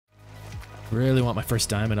Really want my first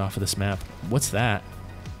diamond off of this map. What's that?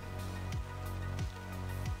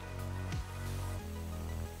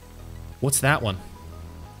 What's that one?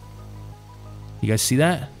 You guys see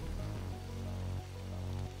that?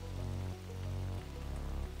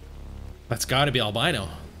 That's got to be albino.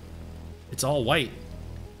 It's all white.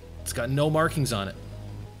 It's got no markings on it.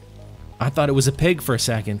 I thought it was a pig for a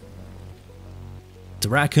second. It's a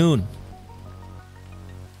raccoon.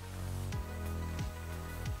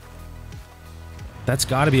 That's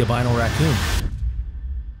got to be albino raccoon.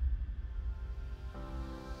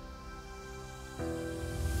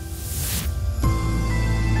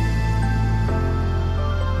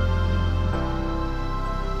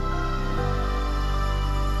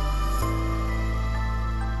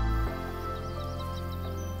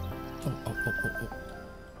 Oh.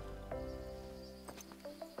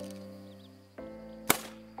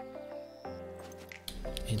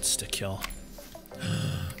 Insta-kill.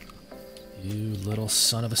 You little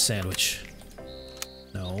son of a sandwich.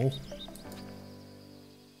 No.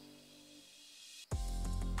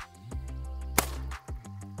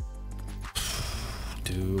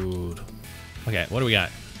 Dude. Okay, what do we got?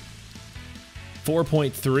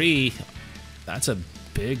 4.3. That's a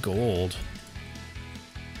big gold.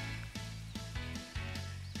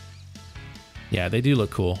 Yeah, they do look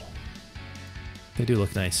cool. They do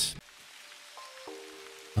look nice.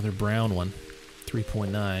 Another brown one.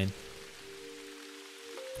 3.9.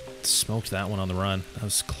 Smoked that one on the run. That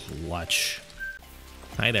was clutch.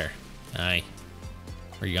 Hi there. Hi.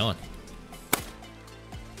 Where you going?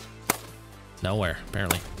 Nowhere,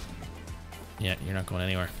 apparently. Yeah, you're not going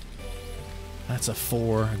anywhere. That's a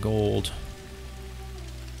 4 gold.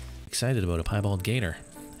 Excited about a piebald gator.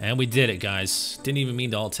 And we did it, guys. Didn't even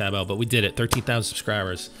mean to alt tab out, but we did it. 13,000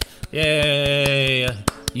 subscribers. Yay!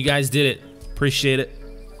 You guys did it. Appreciate it.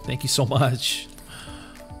 Thank you so much.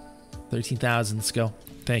 13,000, let's go.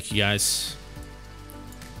 Thank you, guys.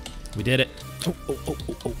 We did it.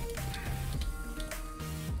 Oh.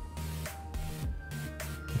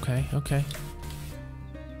 Okay.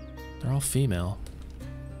 They're all female.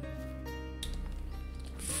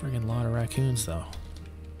 Friggin' lot of raccoons, though.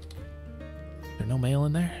 There no male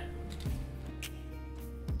in there?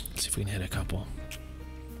 Let's see if we can hit a couple.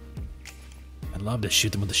 I'd love to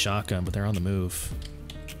shoot them with the shotgun, but they're on the move.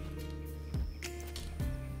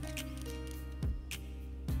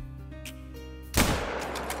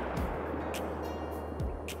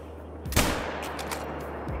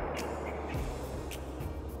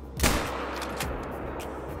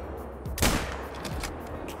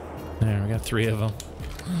 There, we got 3 of them.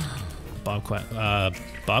 Bobcat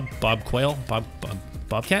quail?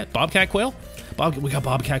 We got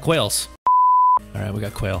bobcat quails. Alright, we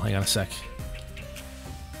got quail. Hang on a sec.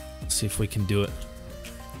 Let's see if we can do it.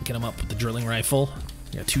 Get him up with the drilling rifle.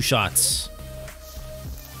 We got 2 shots.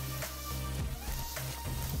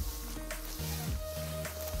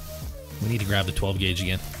 We need to grab the 12 gauge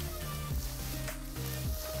again.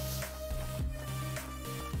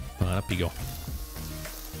 Come on, up you go.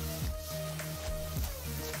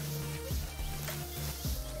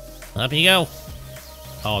 Up you go.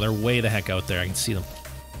 Oh, they're way the heck out there. I can see them.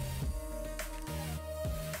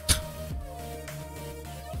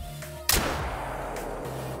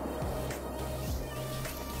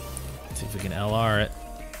 Let's see if we can LR it.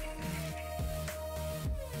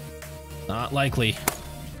 Not likely.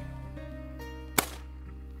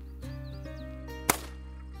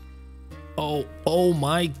 Oh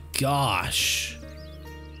my gosh.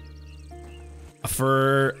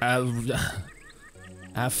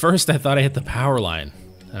 At first, I thought I hit the power line.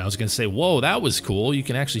 And I was going to say, whoa, that was cool. You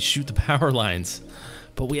can actually shoot the power lines.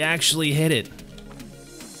 But we actually hit it.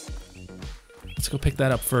 Let's go pick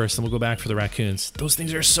that up first, and we'll go back for the raccoons. Those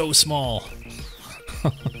things are so small.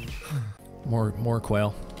 More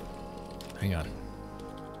quail. Hang on.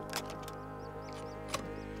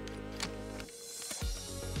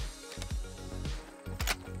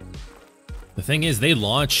 The thing is, they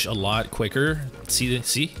launch a lot quicker.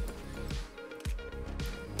 See?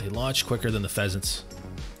 They launch quicker than the pheasants.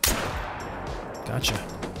 Gotcha.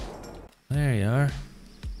 There you are.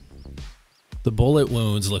 The bullet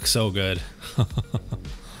wounds look so good.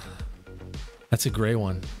 That's a gray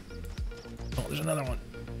one. Oh, there's another one.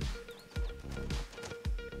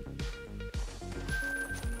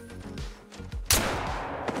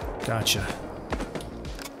 Gotcha.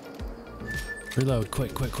 Reload,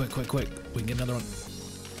 quick. We can get another one.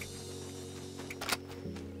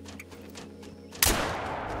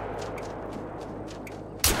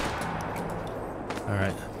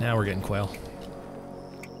 Alright, now we're getting quail.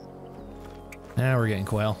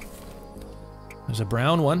 There's a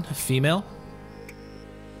brown one, a female.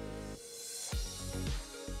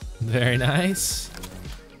 Very nice.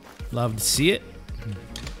 Love to see it.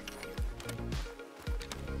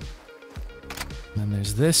 And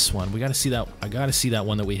there's this one. We gotta see that. I gotta see that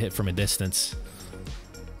one that we hit from a distance.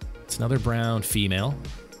 It's another brown female.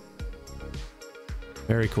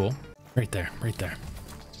 Very cool. Right there, right there.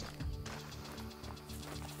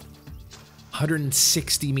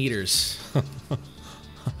 160 meters.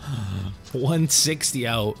 160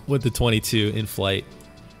 out with the 22 in flight.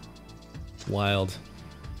 Wild.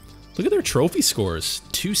 Look at their trophy scores.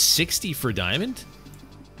 260 for diamond?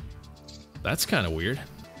 That's kind of weird.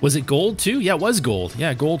 Was it gold too? Yeah, it was gold.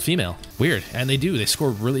 Yeah, gold female. Weird. And they do. They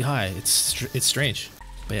score really high. It's strange.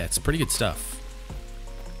 But yeah, it's pretty good stuff.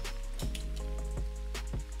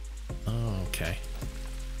 Oh, okay.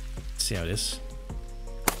 Let's see how it is.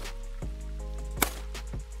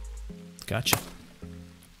 Gotcha.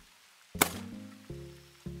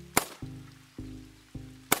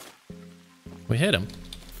 We hit him.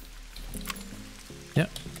 Yep,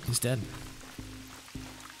 he's dead.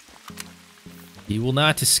 He will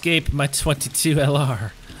not escape my 22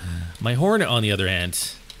 LR. My Hornet, on the other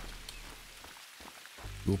hand,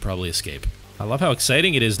 will probably escape. I love how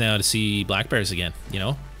exciting it is now to see black bears again, you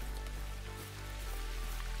know?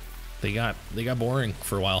 They got boring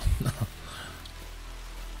for a while.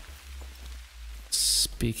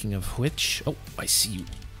 Speaking of which, oh, I see you.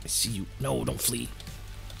 I see you. No, don't flee.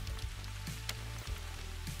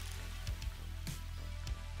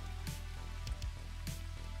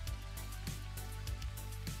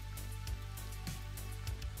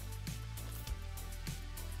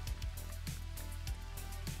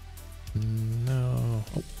 No.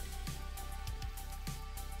 Oh.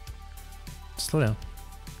 Slow down.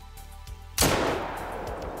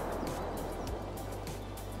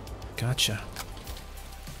 Gotcha.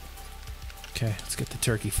 Okay, let's get the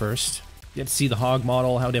turkey first. You have to see the hog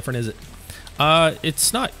model. How different is it?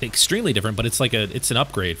 It's not extremely different, but it's like it's an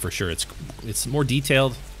upgrade for sure. It's more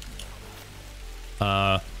detailed.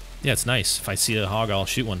 Yeah, it's nice. If I see a hog, I'll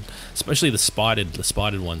shoot one. Especially the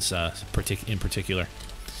spotted ones, in particular.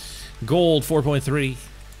 Gold 4.3.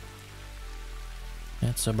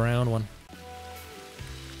 That's a brown one.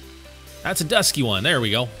 That's a dusky one. There we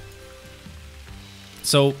go.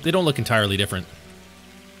 So they don't look entirely different.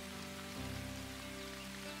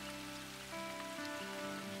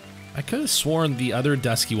 I could have sworn the other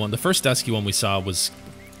dusky one, the first dusky one we saw, was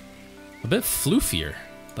a bit floofier.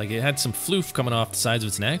 Like it had some floof coming off the sides of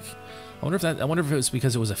its neck. I wonder if it was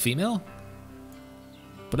because it was a female.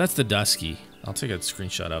 But that's the dusky. I'll take a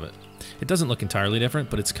screenshot of it. It doesn't look entirely different,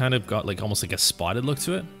 but it's kind of got like almost like a spotted look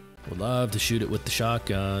to it. Would love to shoot it with the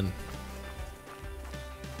shotgun.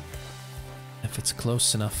 If it's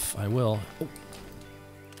close enough, I will. Oh.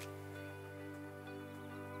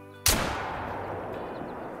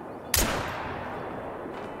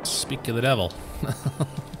 Speak of the devil.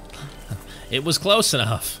 It was close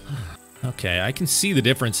enough. Okay, I can see the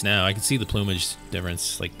difference now. I can see the plumage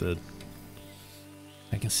difference, like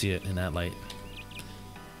I can see it in that light.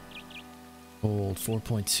 Gold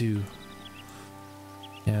 4.2.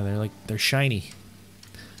 Yeah, they're shiny.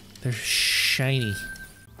 They're shiny.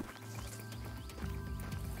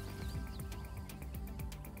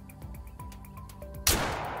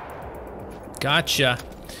 Gotcha.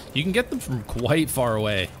 You can get them from quite far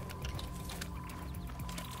away.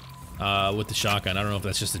 With the shotgun. I don't know if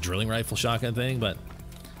that's just a drilling rifle shotgun thing, but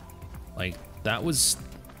like that was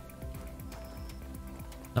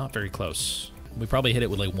not very close. We probably hit it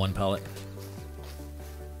with like one pellet.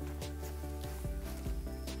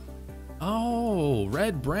 Oh,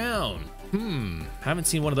 red brown. Haven't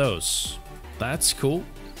seen one of those. That's cool.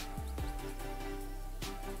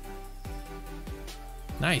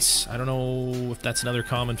 Nice. I don't know if that's another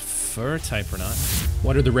common fur type or not.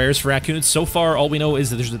 What are the rares for raccoons? So far, all we know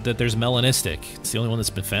is that there's melanistic. It's the only one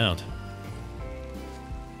that's been found.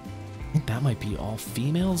 I think that might be all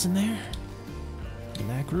females in there. In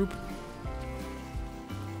that group.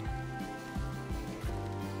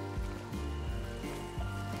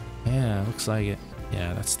 Yeah, looks like it.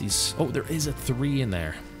 Yeah, that's these. Oh, there is a 3 in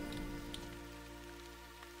there.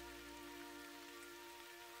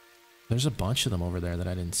 There's a bunch of them over there that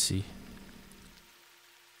I didn't see.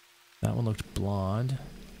 That one looked blonde.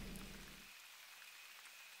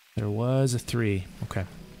 There was a 3. Okay.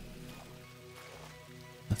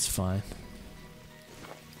 That's fine.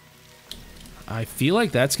 I feel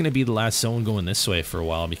like that's going to be the last zone going this way for a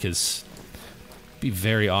while because it'd be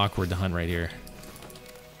very awkward to hunt right here.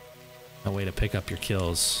 No way to pick up your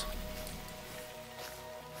kills.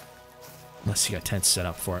 Unless you got tents set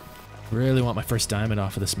up for it. Really want my first diamond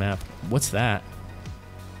off of this map. What's that?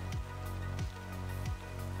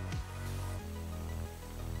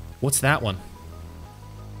 What's that one?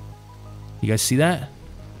 You guys see that?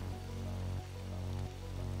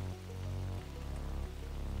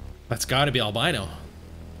 That's got to be albino.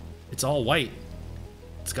 It's all white.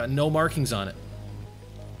 It's got no markings on it.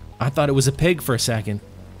 I thought it was a pig for a second.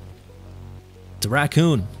 It's a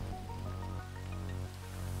raccoon.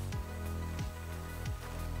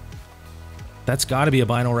 That's got to be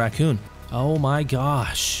albino raccoon. Oh my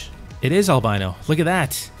gosh. It is albino. Look at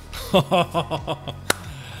that.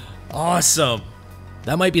 Awesome.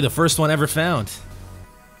 That might be the first one ever found.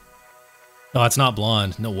 Oh, it's not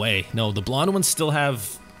blonde. No way. No, the blonde ones still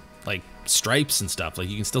have like stripes and stuff. Like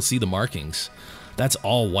you can still see the markings. That's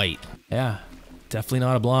all white. Yeah, definitely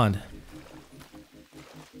not a blonde.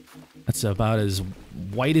 That's about as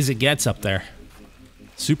white as it gets up there.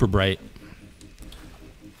 Super bright.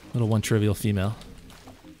 Little one trivial female.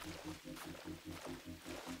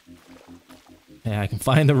 Yeah, I can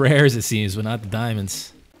find the rares it seems, but not the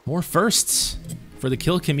diamonds. More firsts for the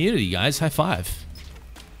kill community, guys. High five.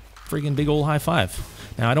 Friggin' big old high five.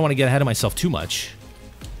 Now, I don't want to get ahead of myself too much,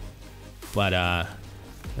 but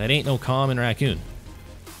that ain't no common raccoon.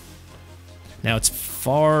 Now, it's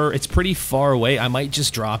pretty far away. I might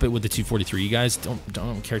just drop it with the 243, you guys.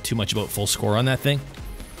 Don't care too much about full score on that thing.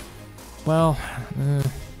 Well,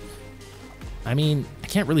 I mean, I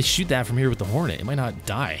can't really shoot that from here with the Hornet. It might not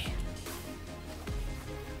die.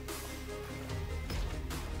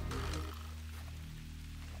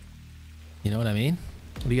 You know what I mean?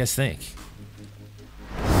 What do you guys think?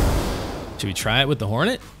 Should we try it with the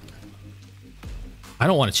Hornet? I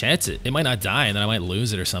don't want to chance it. It might not die and then I might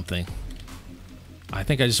lose it or something. I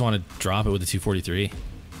think I just want to drop it with the 243.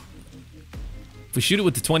 If we shoot it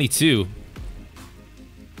with the 22,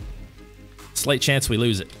 slight chance we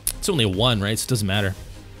lose it. It's only a 1, right? So it doesn't matter.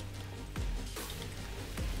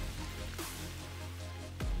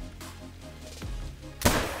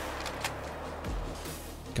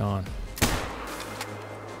 Gone.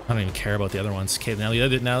 I don't even care about the other ones. Okay,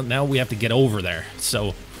 now we have to get over there.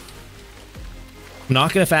 So I'm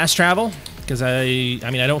not gonna fast travel because I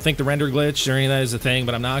mean I don't think the render glitch or any of that is a thing,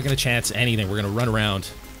 but I'm not gonna chance anything. We're gonna run around.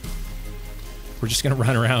 We're just gonna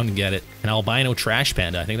run around and get it. An albino trash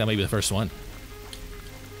panda. I think that might be the first one.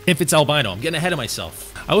 If it's albino, I'm getting ahead of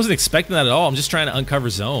myself. I wasn't expecting that at all. I'm just trying to uncover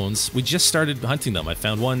zones. We just started hunting them. I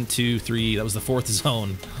found 1, 2, 3. That was the 4th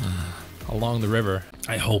zone along the river.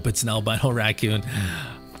 I hope it's an albino raccoon.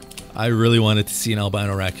 I really wanted to see an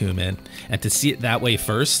albino raccoon, man. And to see it that way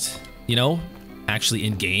first, you know, actually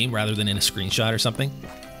in game rather than in a screenshot or something,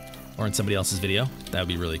 or in somebody else's video, that would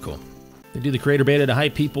be really cool. They do the creator beta to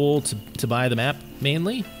hype people to buy the map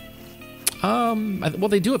mainly. Well,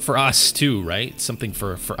 they do it for us too, right? Something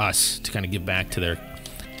for us to kind of give back to their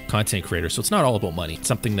content creators. So it's not all about money. It's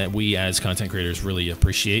something that we as content creators really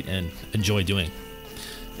appreciate and enjoy doing.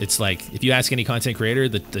 It's like, if you ask any content creator,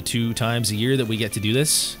 the 2 times a year that we get to do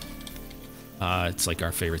this, it's like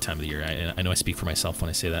our favorite time of the year. I know I speak for myself when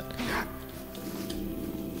I say that.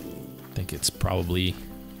 I think it's probably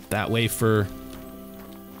that way for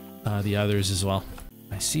the others as well.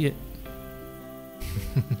 I see it.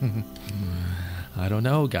 I don't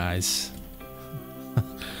know, guys.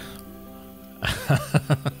 I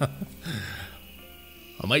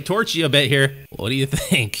might torch you a bit here. What do you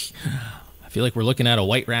think? I feel like we're looking at a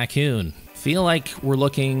white raccoon. Feel like we're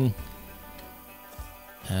looking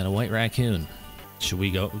at a white raccoon. Should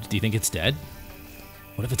we go? Do you think it's dead?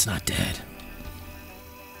 What if it's not dead?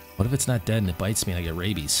 What if it's not dead and it bites me and I get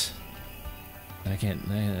rabies? And I can't,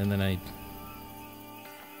 and then I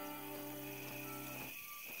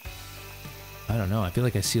don't know. I feel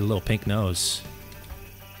like I see a little pink nose.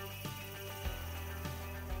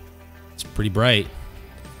 It's pretty bright.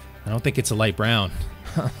 I don't think it's a light brown.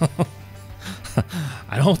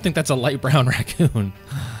 I don't think that's a light brown raccoon.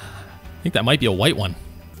 I think that might be a white one.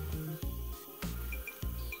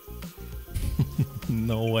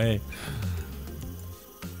 No way.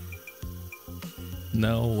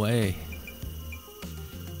 No way.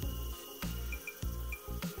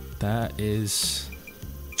 That is...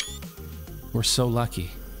 We're so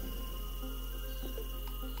lucky.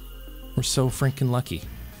 We're so freaking lucky.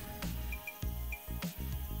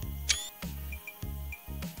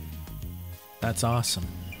 That's awesome.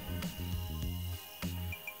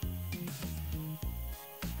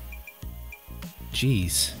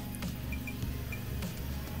 Jeez.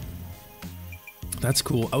 That's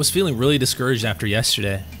cool. I was feeling really discouraged after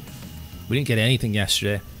yesterday. We didn't get anything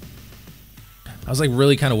yesterday. I was like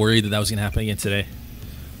really kind of worried that was gonna happen again today.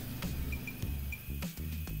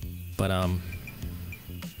 But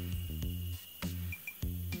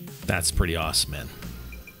that's pretty awesome, man.